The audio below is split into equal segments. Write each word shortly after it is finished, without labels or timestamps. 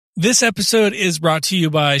This episode is brought to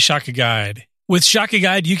you by Shaka Guide. With Shaka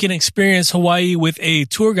Guide, you can experience Hawaii with a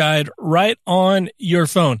tour guide right on your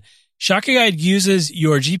phone. Shaka Guide uses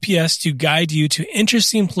your GPS to guide you to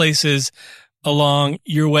interesting places along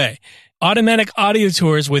your way. Automatic audio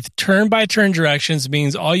tours with turn-by-turn directions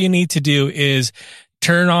means all you need to do is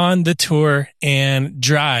turn on the tour and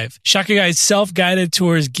drive. Shaka Guide's self-guided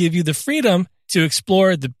tours give you the freedom to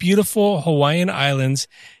explore the beautiful Hawaiian islands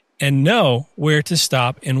and know where to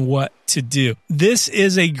stop and what to do. This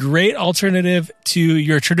is a great alternative to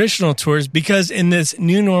your traditional tours because in this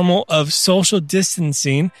new normal of social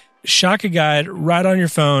distancing, Shaka Guide right on your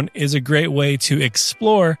phone is a great way to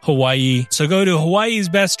explore Hawaii. So go to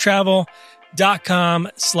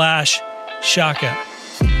hawaiisbesttravel.com/Shaka.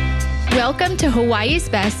 Welcome to Hawaii's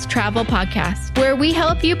Best Travel Podcast, where we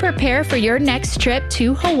help you prepare for your next trip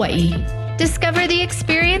to Hawaii. Discover the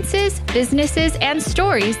experiences, businesses, and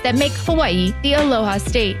stories that make Hawaii the Aloha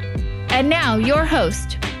State. And now, your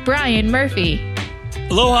host, Brian Murphy.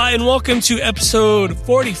 Aloha and welcome to episode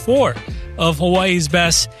 44 of Hawaii's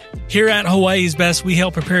Best. Here at Hawaii's Best, we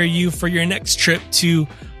help prepare you for your next trip to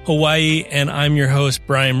Hawaii, and I'm your host,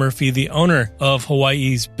 Brian Murphy, the owner of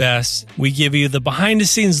Hawaii's Best. We give you the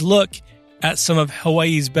behind-the-scenes look at some of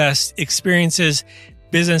Hawaii's best experiences,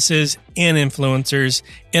 businesses, and influencers.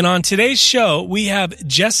 And on today's show, we have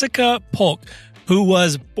Jessica Polk, who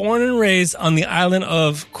was born and raised on the island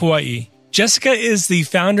of Kauai. Jessica is the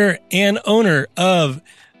founder and owner of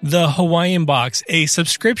the Hawaiian Box, a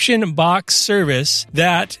subscription box service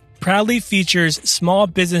that proudly features small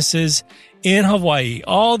businesses in Hawaii.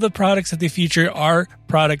 All the products that they feature are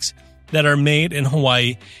products that are made in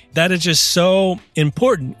Hawaii. That is just so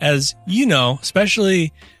important, as you know,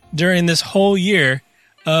 especially during this whole year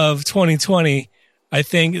of 2020. I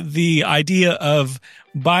think the idea of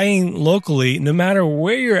buying locally, no matter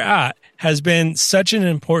where you're at, has been such an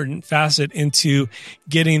important facet into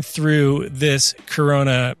getting through this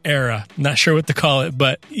Corona era. Not sure what to call it,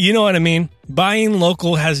 but you know what I mean? Buying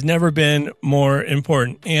local has never been more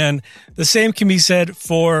important. And the same can be said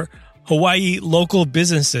for Hawaii local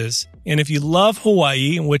businesses. And if you love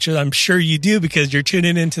Hawaii, which I'm sure you do because you're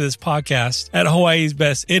tuning into this podcast at Hawaii's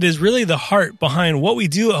Best, it is really the heart behind what we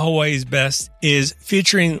do at Hawaii's Best is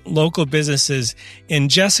featuring local businesses. And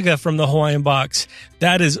Jessica from the Hawaiian Box,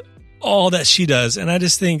 that is all that she does. And I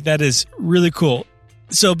just think that is really cool.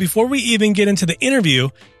 So before we even get into the interview,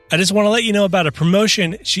 I just want to let you know about a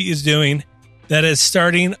promotion she is doing that is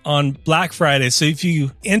starting on Black Friday. So if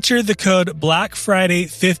you enter the code Black Friday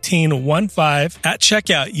 1515 at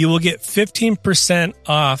checkout, you will get 15%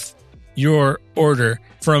 off your order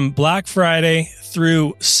from Black Friday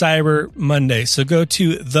through Cyber Monday. So go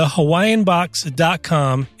to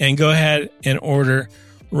thehawaiianbox.com and go ahead and order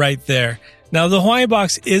right there. Now, the Hawaiian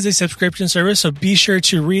Box is a subscription service, so be sure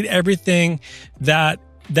to read everything that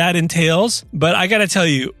entails. But I got to tell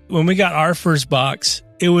you, when we got our first box,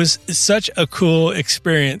 it was such a cool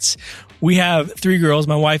experience. We have 3 girls,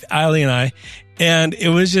 my wife, Allie, and I, and it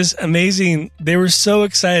was just amazing. They were so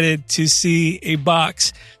excited to see a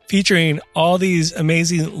box featuring all these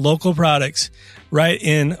amazing local products right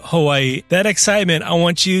in Hawaii. That excitement, I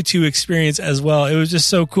want you to experience as well. It was just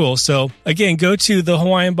so cool. So again, go to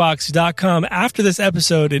thehawaiianbox.com after this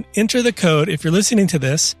episode and enter the code. If you're listening to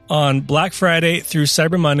this on Black Friday through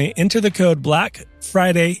Cyber Monday, enter the code Black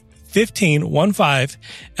Friday 1515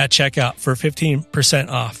 at checkout for 15%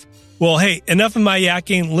 off. Well, hey, enough of my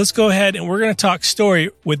yakking. Let's go ahead and we're going to talk story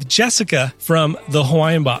with Jessica from the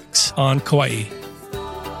Hawaiian Box on Kauai.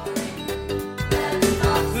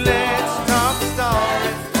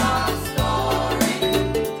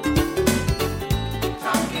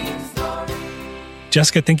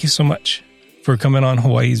 Jessica, thank you so much for coming on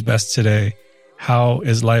Hawaii's Best today. How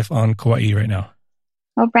is life on Kauai right now?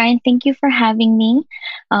 Well, Brian, thank you for having me.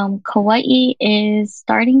 Kauai is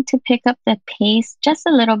starting to pick up the pace just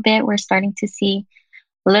a little bit. We're starting to see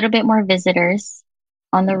a little bit more visitors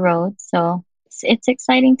on the road. So it's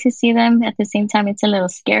exciting to see them. At the same time, it's a little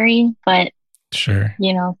scary, but sure,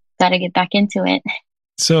 got to get back into it.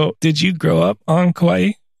 So did you grow up on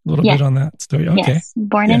Kauai? A little bit on that story. Okay. Yes,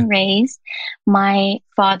 born and raised. My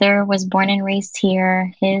father was born and raised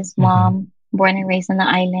here. His mom born and raised on the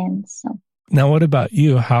island. So now, what about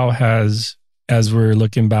you? How has, as we're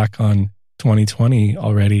looking back on 2020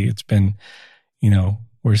 already, it's been,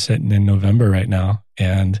 we're sitting in November right now.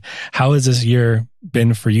 And how has this year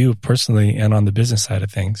been for you personally and on the business side of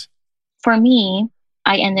things? For me,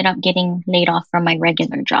 I ended up getting laid off from my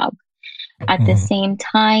regular job. At the same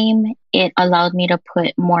time, it allowed me to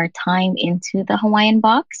put more time into the Hawaiian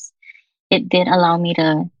Box. It did allow me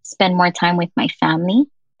to spend more time with my family.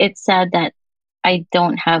 It's sad that I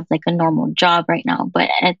don't have like a normal job right now. But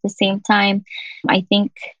at the same time, I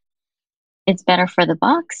think it's better for the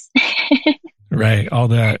box. Right. All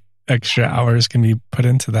that extra hours can be put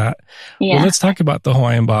into that. Yeah. Well, let's talk about the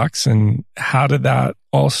Hawaiian box and how did that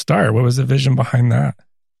all start? What was the vision behind that?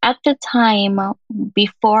 At the time,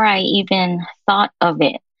 before I even thought of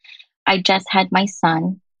it, I just had my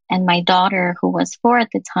son, and my daughter, who was 4 at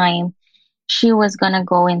the time, she was going to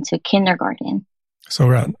go into kindergarten. So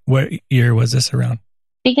around what year was this around?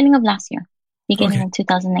 Beginning of last year, beginning of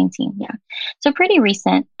 2019. Yeah. So pretty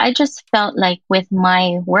recent. I just felt like with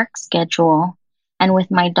my work schedule and with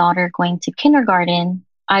my daughter going to kindergarten,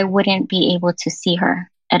 I wouldn't be able to see her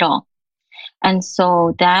at all. And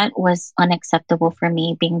so that was unacceptable for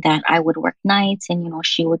me, being that I would work nights and,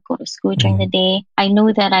 she would go to school during the day. I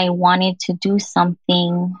knew that I wanted to do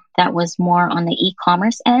something that was more on the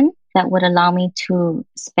e-commerce end that would allow me to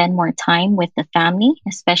spend more time with the family,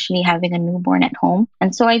 especially having a newborn at home.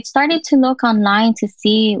 And so I started to look online to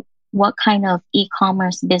see what kind of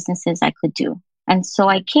e-commerce businesses I could do. And so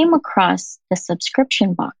I came across the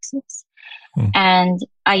subscription boxes. And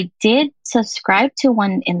I did subscribe to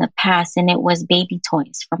one in the past, and it was baby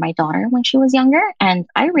toys for my daughter when she was younger. And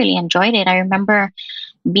I really enjoyed it. I remember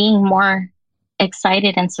being more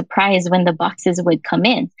excited and surprised when the boxes would come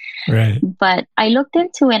in. Right. But I looked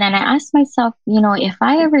into it and I asked myself, if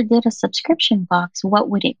I ever did a subscription box, what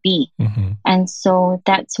would it be? And so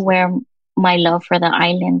that's where my love for the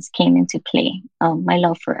islands came into play. My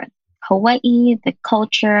love for Hawaii, the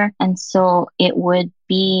culture. And so it would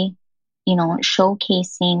be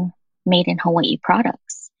showcasing made in Hawaii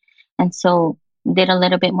products. And so did a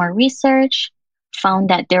little bit more research, found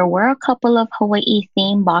that there were a couple of Hawaii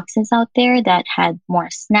themed boxes out there that had more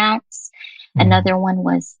snacks. Another one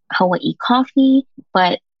was Hawaii coffee,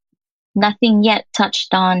 but nothing yet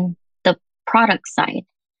touched on the product side.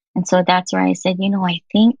 And so that's where I said, I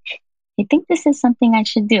think this is something I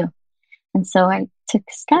should do. And so I took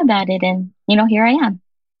a stab at it and, here I am.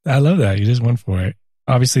 I love that. You just went for it.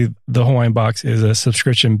 Obviously, the Hawaiian box is a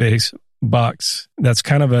subscription-based box. That's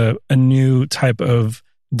kind of a new type of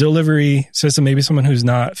delivery system. Maybe someone who's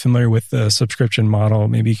not familiar with the subscription model,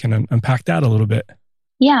 maybe you can unpack that a little bit.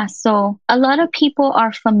 Yeah, so a lot of people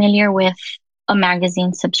are familiar with a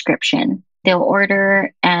magazine subscription. They'll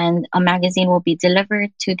order and a magazine will be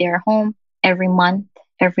delivered to their home every month,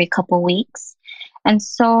 every couple weeks. And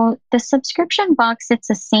so the subscription box, it's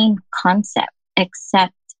the same concept,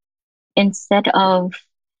 except instead of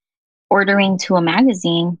ordering to a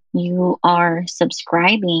magazine, you are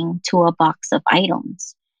subscribing to a box of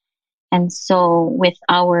items. And so with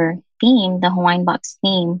our theme, the Hawaiian box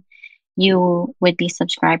theme, you would be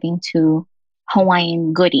subscribing to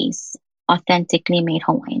Hawaiian goodies, authentically made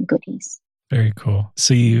Hawaiian goodies. Very cool.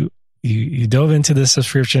 So you dove into this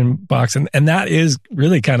subscription box and that is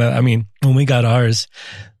really kind of, when we got ours,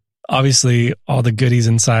 obviously all the goodies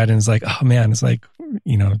inside and it's like, oh man, it's like,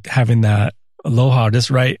 having that aloha just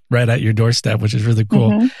right at your doorstep, which is really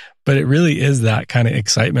cool. But it really is that kind of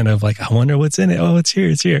excitement of like, I wonder what's in it. Oh, it's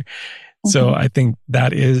here. So I think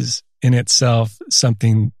that is in itself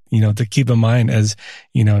something, to keep in mind as,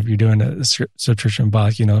 if you're doing a subscription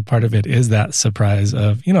box, part of it is that surprise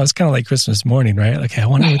of, it's kind of like Christmas morning, right? Like, hey, I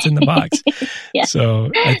wonder what's in the box. Yeah.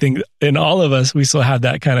 So I think in all of us, we still have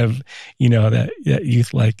that kind of, that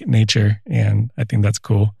youth-like nature. And I think that's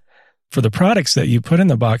cool. For the products that you put in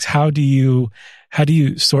the box, how do you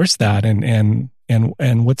source that and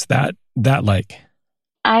what's that like?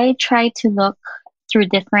 I try to look through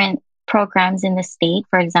different programs in the state,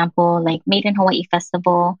 for example, like Made in Hawaii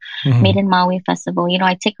Festival, Made in Maui Festival.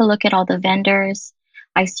 I take a look at all the vendors.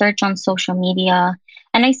 I search on social media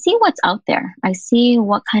and I see what's out there. I see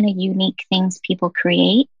what kind of unique things people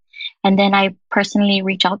create. And then I personally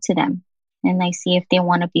reach out to them and I see if they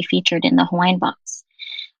want to be featured in the Hawaiian box.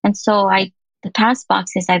 And so the past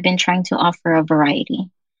boxes, I've been trying to offer a variety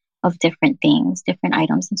of different things, different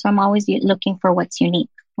items. And so I'm always looking for what's unique,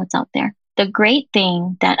 what's out there. The great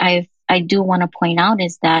thing that I do want to point out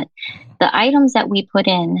is that the items that we put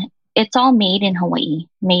in, it's all made in Hawaii,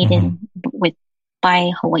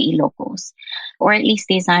 by Hawaii locals, or at least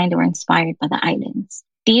designed or inspired by the islands.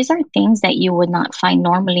 These are things that you would not find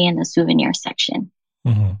normally in the souvenir section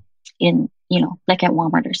in, like at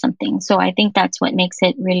Walmart or something. So I think that's what makes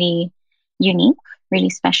it really unique, really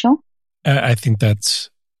special. I think that's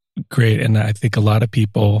great. And I think a lot of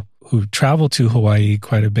people who travel to Hawaii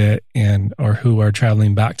quite a bit or who are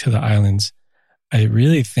traveling back to the islands, I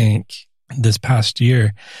really think this past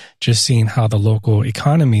year, just seeing how the local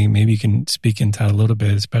economy, maybe you can speak into that a little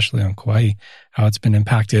bit, especially on Kauai, how it's been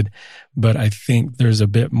impacted. But I think there's a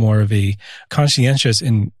bit more of a conscientious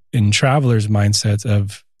in in travelers' mindsets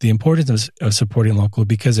of the importance of supporting local,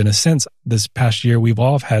 because in a sense, this past year, we've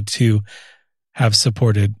all had to have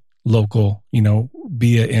supported local,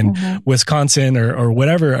 be it in Wisconsin or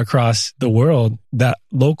whatever across the world, that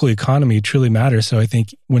local economy truly matters. So I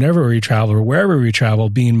think whenever we travel or wherever we travel,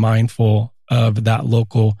 being mindful of that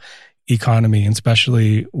local economy, and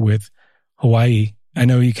especially with Hawaii. I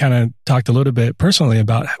know you kind of talked a little bit personally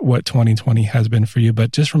about what 2020 has been for you,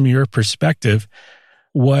 but just from your perspective,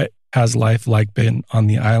 what has life been on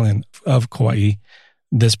the island of Kauai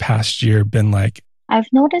this past year been like? I've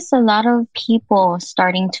noticed a lot of people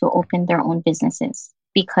starting to open their own businesses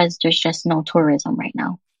because there's just no tourism right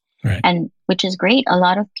now. Right. And which is great. A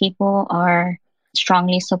lot of people are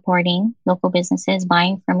strongly supporting local businesses,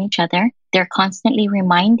 buying from each other. They're constantly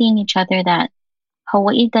reminding each other that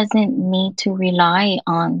Hawaii doesn't need to rely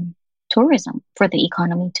on tourism for the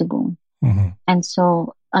economy to boom. And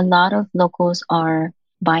so a lot of locals are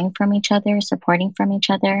buying from each other, supporting from each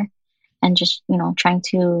other, and just, trying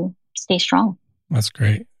to stay strong. That's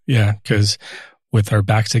great. Yeah, because with our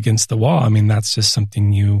backs against the wall, I mean, that's just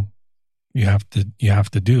something you have to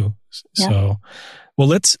do. Yeah. So, well,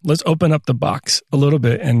 let's open up the box a little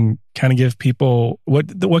bit and kind of give people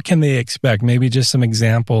what can they expect? Maybe just some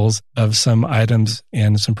examples of some items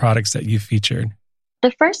and some products that you featured.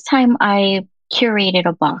 The first time I curated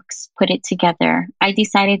a box, put it together, I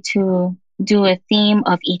decided to do a theme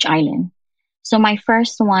of each island. So my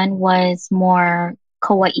first one was more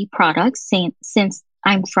Kauai products. Since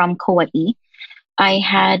I'm from Kauai, I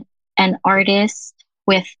had an artist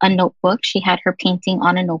with a notebook. She had her painting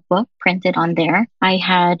on a notebook printed on there. I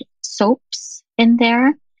had soaps in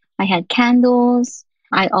there. I had candles.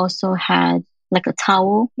 I also had like a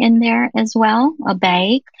towel in there as well, a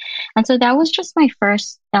bag. And so that was my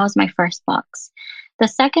first box. The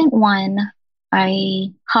second one,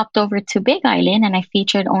 I hopped over to Big Island and I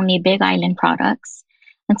featured only Big Island products.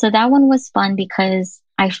 And so that one was fun because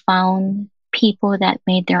I found people that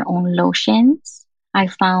made their own lotions. I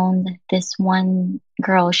found this one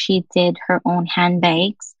girl, she did her own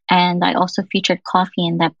handbags. And I also featured coffee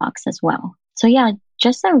in that box as well. So yeah,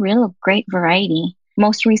 just a real great variety.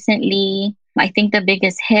 Most recently, I think the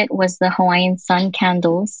biggest hit was the Hawaiian sun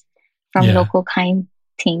candles from Local Kind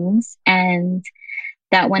Things. And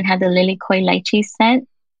that one had the lily koi lychee scent.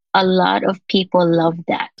 A lot of people loved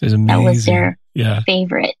that. That was their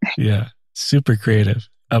favorite. Yeah, super creative.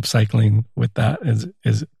 Upcycling with that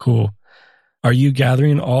is cool. Are you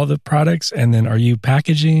gathering all the products and then are you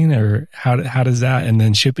packaging, or how does that, and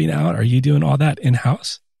then shipping out? Are you doing all that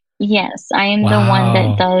in-house? Yes, I am the one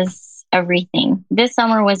that does everything. This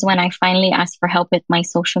summer was when I finally asked for help with my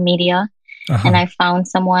social media, and I found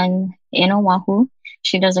someone in Oahu.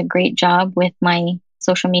 She does a great job with my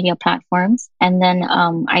social media platforms. And then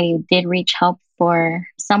I did reach help for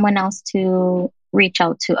someone else to reach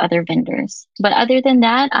out to other vendors. But other than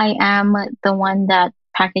that, I am the one that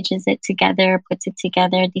packages it together, puts it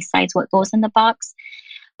together, decides what goes in the box.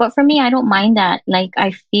 But for me, I don't mind that. Like,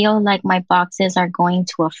 I feel like my boxes are going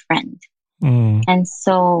to a friend. And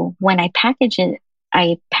so when I package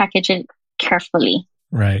it carefully.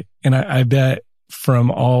 Right. And I bet from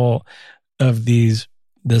all of this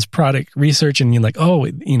product research, and you're like, oh,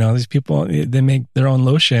 these people, they make their own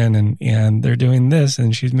lotion and they're doing this,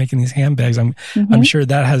 and she's making these handbags. I'm sure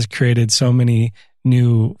that has created so many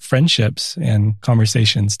new friendships and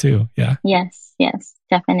conversations too. Yeah. Yes,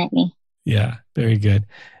 definitely. Yeah, very good.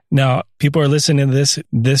 Now, people are listening to this.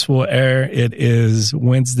 This will air. It is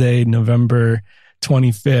Wednesday, November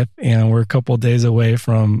 25th, and we're a couple of days away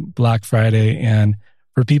from Black Friday. And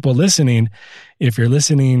for people listening, if you're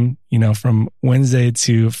listening, from Wednesday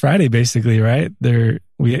to Friday, basically, right?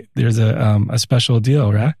 There's a special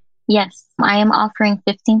deal, right? Yes, I am offering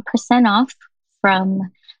 15% off from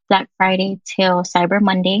Black Friday till Cyber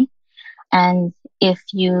Monday. And if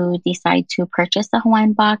you decide to purchase the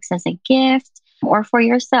Hawaiian box as a gift or for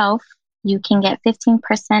yourself, you can get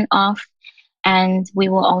 15% off, and we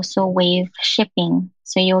will also waive shipping.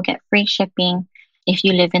 So you'll get free shipping if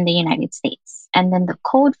you live in the United States. And then the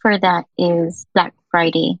code for that is Black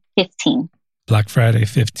Friday 15. Black Friday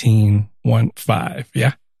 15, 1-5.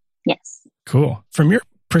 Yeah. Yes. Cool. From your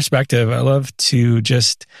perspective, I love to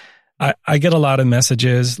I get a lot of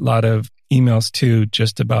messages, a lot of emails too,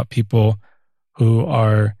 just about people who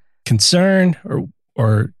are concerned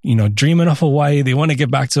or dreaming of Hawaii. They want to get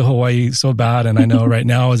back to Hawaii so bad. And I know right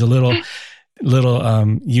now is a little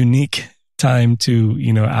unique time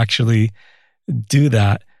to, actually do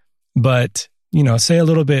that. But, say a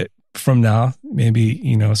little bit from now,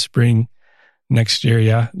 maybe, spring next year.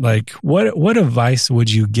 Yeah. Like what advice would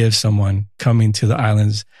you give someone coming to the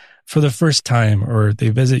islands for the first time, or they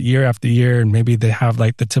visit year after year, and maybe they have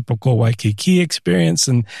like the typical Waikiki experience,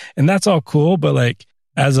 and that's all cool. But like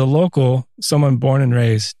as a local, someone born and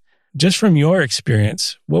raised, just from your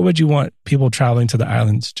experience, what would you want people traveling to the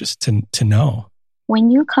islands just to know? When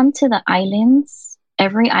you come to the islands,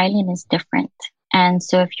 every island is different. And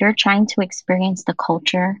so if you're trying to experience the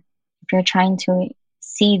culture, if you're trying to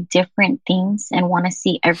see different things and want to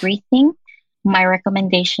see everything, my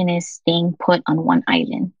recommendation is staying put on one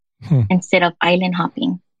island instead of island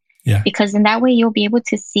hopping. Yeah. Because in that way, you'll be able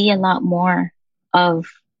to see a lot more of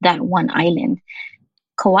that one island.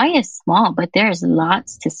 Kauai is small, but there's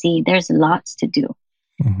lots to see. There's lots to do.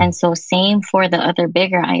 And so same for the other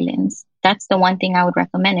bigger islands. That's the one thing I would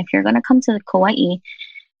recommend. If you're going to come to Kauai,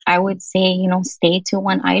 I would say, stay to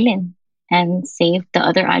one island and save the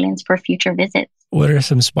other islands for future visits. What are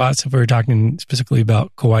some spots, if we're talking specifically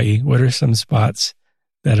about Kauai, what are some spots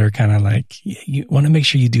that are kind of like, you want to make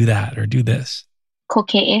sure you do that or do this?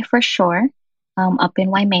 Koke'e for sure. Up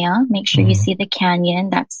in Waimea, make sure you see the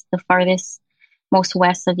canyon. That's the farthest, most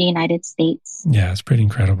west of the United States. Yeah, it's pretty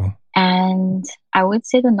incredible. And I would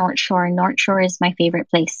say the North Shore. North Shore is my favorite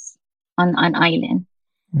place on an island.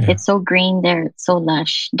 Yeah. It's so green there. It's so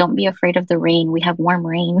lush. Don't be afraid of the rain. We have warm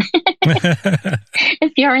rain.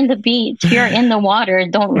 If you're in the beach, you're in the water,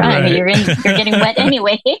 don't run. Right. You're getting wet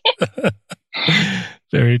anyway.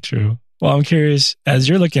 Very true. Well, I'm curious, as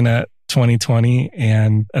you're looking at 2020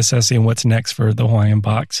 and assessing what's next for the Hawaiian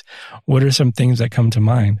Box, what are some things that come to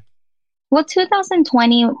mind? Well,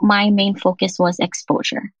 2020, my main focus was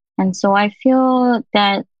exposure. And so I feel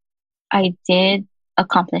that I did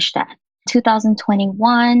accomplish that.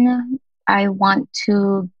 2021, I want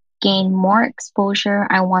to gain more exposure.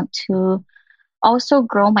 I want to also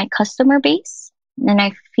grow my customer base. And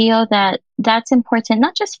I feel that that's important,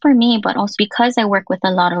 not just for me, but also because I work with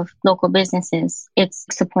a lot of local businesses, it's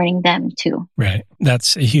supporting them too. Right.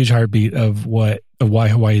 That's a huge heartbeat of why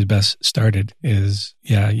Hawaii's Best started is,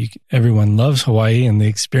 everyone loves Hawaii and the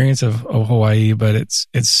experience of Hawaii, but it's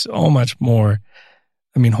so much more.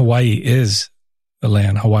 I mean, Hawaii is the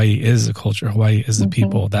land. Hawaii is the culture. Hawaii is the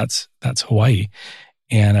people. That's Hawaii.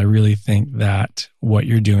 And I really think that what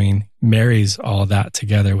you're doing marries all that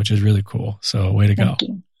together, which is really cool. So way to go. Thank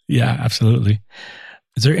you. Yeah, absolutely.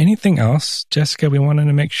 Is there anything else, Jessica, we wanted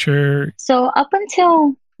to make sure? So up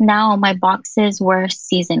until now, my boxes were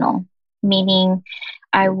seasonal, meaning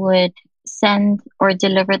I would send or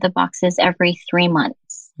deliver the boxes every 3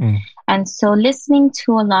 months. And so listening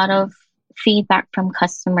to a lot of feedback from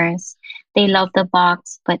customers, they love the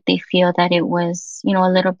box, but they feel that it was, a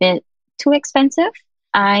little bit too expensive.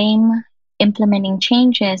 I'm implementing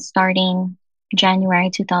changes starting January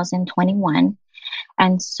 2021.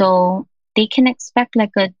 And so they can expect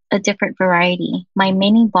like a different variety. My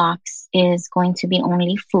mini box is going to be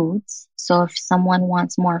only foods. So if someone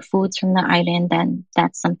wants more foods from the island, then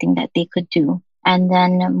that's something that they could do. And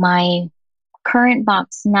then my current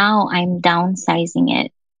box now, I'm downsizing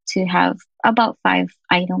it to have about 5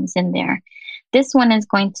 items in there. This one is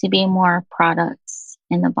going to be more products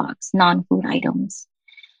in the box, non-food items.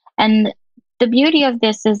 And the beauty of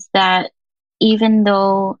this is that even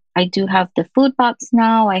though I do have the food box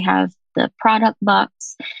now, I have the product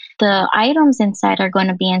box, the items inside are going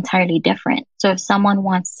to be entirely different. So if someone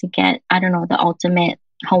wants to get, the ultimate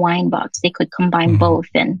Hawaiian box, they could combine both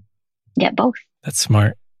and get both. That's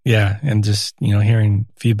smart. Yeah. And just, hearing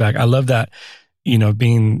feedback. I love that,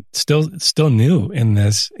 being still new in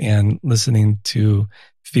this and listening to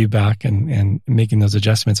feedback and making those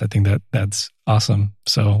adjustments. I think that's awesome.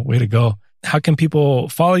 So way to go. How can people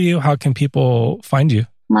follow you? How can people find you?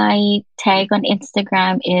 My tag on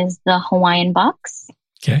Instagram is the Hawaiian Box.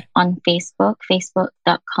 Okay. On Facebook,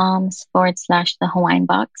 facebook.com/the Hawaiian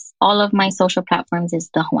Box. All of my social platforms is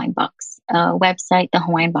the Hawaiian Box. Website,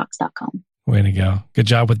 thehawaiianbox.com. Way to go. Good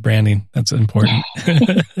job with branding. That's important.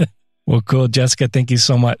 Well, cool. Jessica, thank you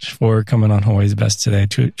so much for coming on Hawaii's Best today.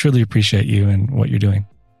 Truly appreciate you and what you're doing.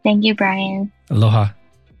 Thank you, Brian. Aloha.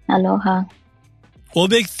 Aloha. Well,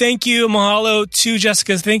 big thank you, mahalo to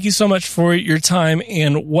Jessica. Thank you so much for your time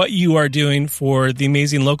and what you are doing for the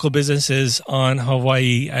amazing local businesses on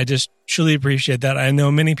Hawaii. I just truly appreciate that. I know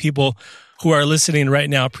many people who are listening right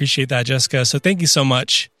now appreciate that, Jessica. So thank you so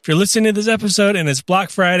much. If you're listening to this episode and it's Black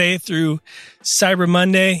Friday through Cyber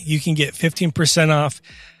Monday, you can get 15% off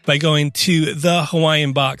by going to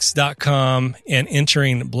thehawaiianbox.com and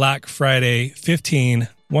entering Black Friday 15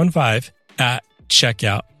 at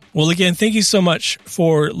checkout. Well, again, thank you so much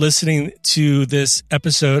for listening to this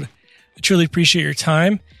episode. I truly appreciate your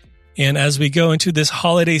time. And as we go into this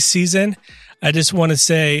holiday season, I just want to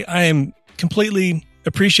say I am completely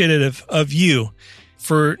appreciative of you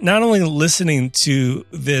for not only listening to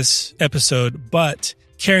this episode, but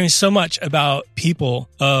caring so much about people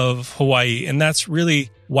of Hawaii. And that's really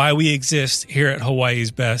why we exist here at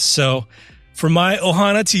Hawaii's Best. So from my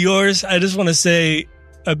ohana to yours, I just want to say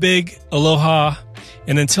a big aloha.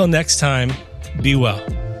 And until next time, be well.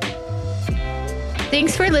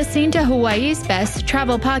 Thanks for listening to Hawaii's Best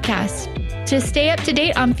Travel Podcast. To stay up to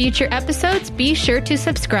date on future episodes, be sure to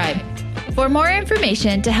subscribe. For more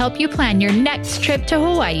information to help you plan your next trip to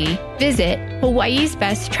Hawaii, visit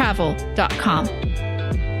hawaiisbesttravel.com.